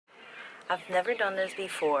I've never done this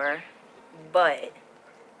before, but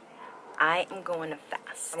I am going to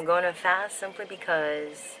fast. I'm going to fast simply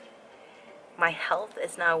because my health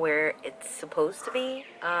is not where it's supposed to be.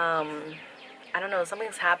 I don't know,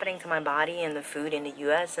 something's happening to my body and the food in the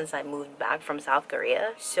US since I moved back from South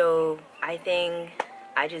Korea. So I think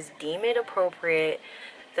I just deem it appropriate,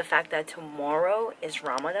 the fact that tomorrow is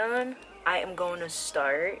Ramadan. I am going to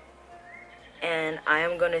start and I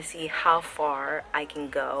am going to see how far I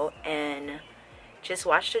can go and just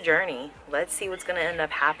watch the journey. Let's see what's going to end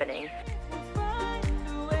up happening.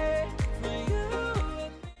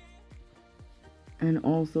 And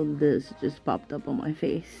also this just popped up on my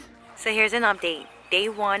face. So here's an update. Day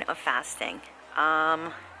 1 of fasting.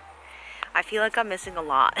 I feel like I'm missing a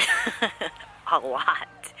lot. A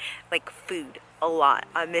lot. Like food. A lot.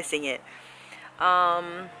 I'm missing it.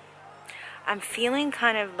 I'm feeling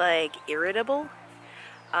kind of like irritable.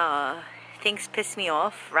 Things piss me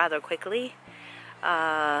off rather quickly.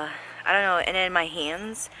 I don't know. And then my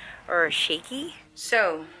hands are shaky.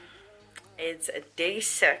 So it's day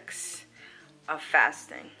 6 of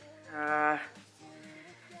fasting.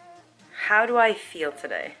 How do I feel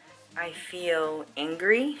today? I feel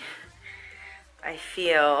angry. I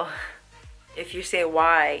feel, if you say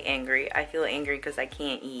why angry, I feel angry because I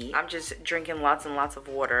can't eat. I'm just drinking lots and lots of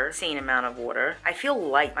water, insane amount of water. I feel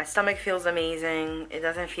light. My stomach feels amazing. It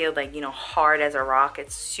doesn't feel like, you know, hard as a rock.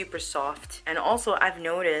 It's super soft. And also I've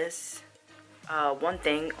noticed one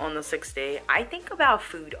thing on the 6th day, I think about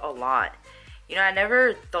food a lot. You know, I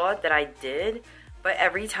never thought that I did. But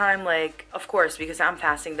every time, like, of course, because I'm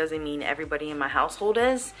fasting doesn't mean everybody in my household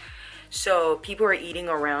is. So people are eating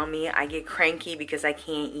around me. I get cranky because I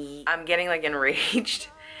can't eat. I'm getting like enraged.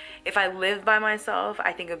 If I lived by myself,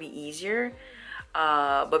 I think it'd be easier.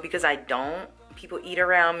 But because I don't, people eat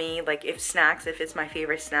around me. Like if it's my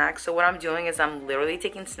favorite snack. So what I'm doing is I'm literally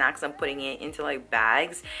taking snacks and putting it into like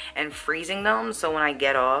bags and freezing them. So when I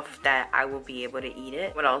get off that I will be able to eat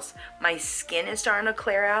it. What else? My skin is starting to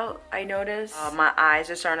clear out, I noticed. My eyes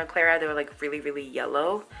are starting to clear out. They were like really, really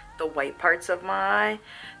yellow. The white parts of my eye,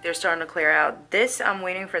 they're starting to clear out. This, I'm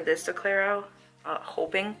waiting for this to clear out.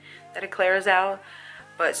 Hoping that it clears out.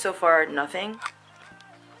 But so far, nothing.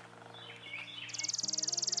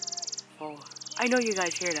 Oh. I know you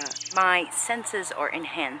guys hear that. My senses are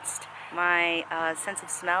enhanced. My sense of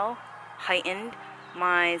smell heightened.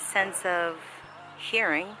 My sense of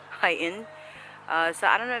hearing heightened. So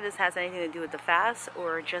I don't know if this has anything to do with the fast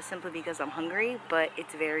or just simply because I'm hungry, but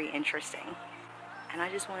it's very interesting. And I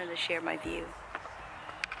just wanted to share my view.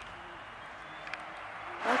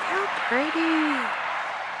 Look how pretty.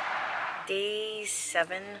 Day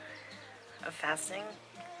 7 of fasting.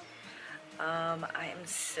 I am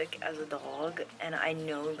sick as a dog, and I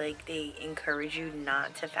know like they encourage you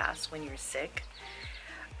not to fast when you're sick.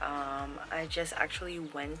 I just actually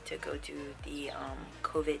went to go do the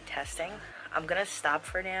COVID testing. I'm gonna stop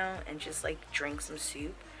for now and just like drink some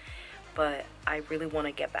soup, but I really want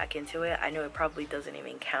to get back into it. I know it probably doesn't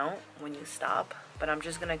even count when you stop, but I'm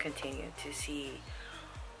just gonna continue to see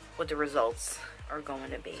what the results are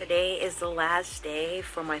going to be. Today is the last day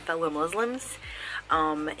for my fellow Muslims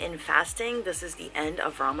in fasting. This is the end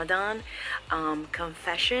of Ramadan.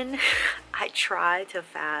 Confession, I tried to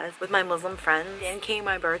fast with my Muslim friends. Then came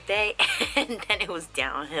my birthday and then it was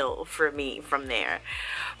downhill for me from there.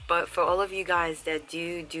 But for all of you guys that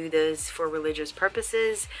do this for religious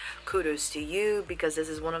purposes, kudos to you, because this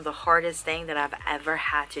is one of the hardest things that I've ever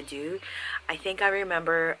had to do. I think I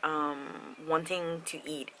remember wanting to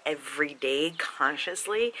eat every day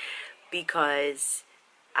consciously because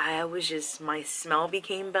I was just, my smell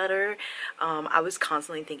became better. I was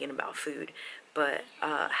constantly thinking about food. But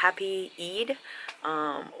happy Eid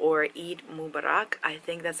or Eid Mubarack, I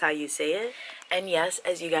think that's how you say it. And yes,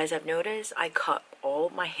 as you guys have noticed, I cut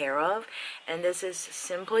all my hair off, and this is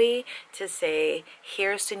simply to say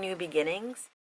here's to new beginnings.